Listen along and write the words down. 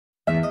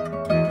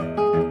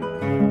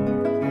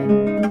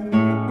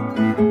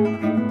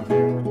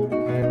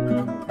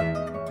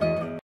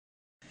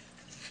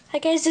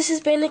guys, this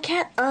is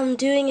Cat. I'm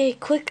doing a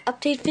quick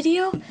update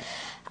video.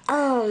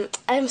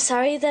 I'm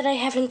sorry that I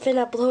haven't been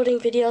uploading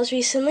videos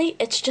recently.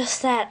 It's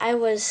just that I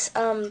was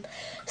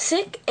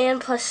sick and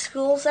plus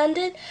school's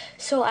ended,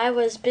 so I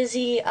was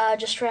busy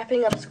just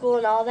wrapping up school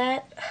and all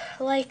that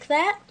like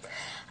that.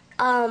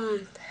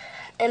 And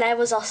I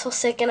was also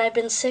sick, and I've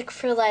been sick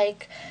for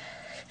like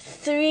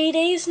 3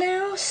 days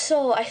now,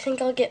 so I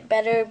think I'll get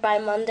better by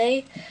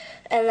Monday.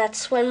 And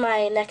that's when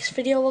my next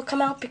video will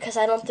come out, because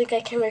I don't think I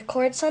can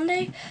record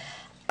Sunday,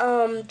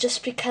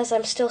 just because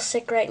I'm still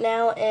sick right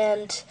now,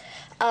 and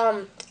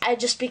I'd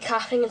just be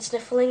coughing and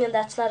sniffling, and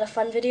that's not a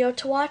fun video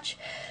to watch.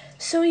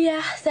 So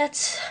yeah,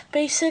 that's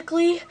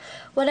basically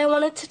what I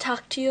wanted to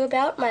talk to you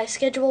about. My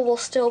schedule will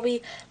still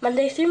be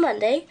Monday through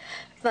Monday,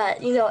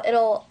 but you know,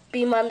 it'll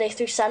be Monday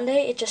through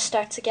Sunday. It just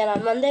starts again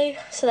on Monday,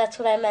 so that's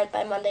what I meant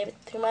by Monday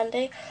through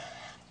Monday.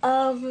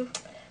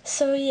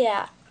 So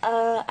yeah.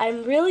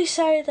 I'm really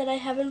sorry that I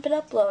haven't been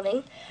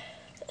uploading,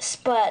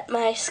 but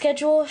my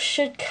schedule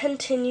should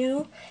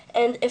continue,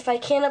 and if I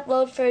can't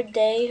upload for a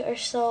day or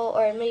so,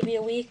 or maybe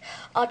a week,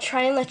 I'll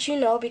try and let you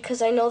know,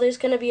 because I know there's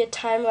going to be a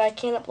time where I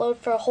can't upload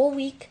for a whole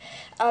week,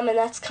 and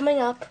that's coming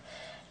up,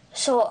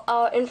 so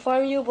I'll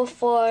inform you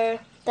before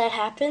that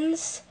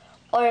happens,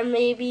 or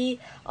maybe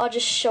I'll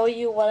just show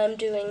you what I'm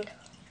doing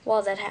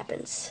while that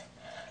happens.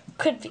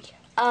 Could be.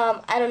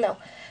 I don't know.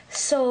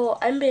 So,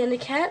 I'm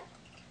Cat.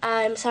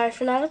 I'm sorry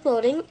for not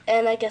uploading,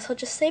 and I guess I'll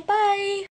just say bye.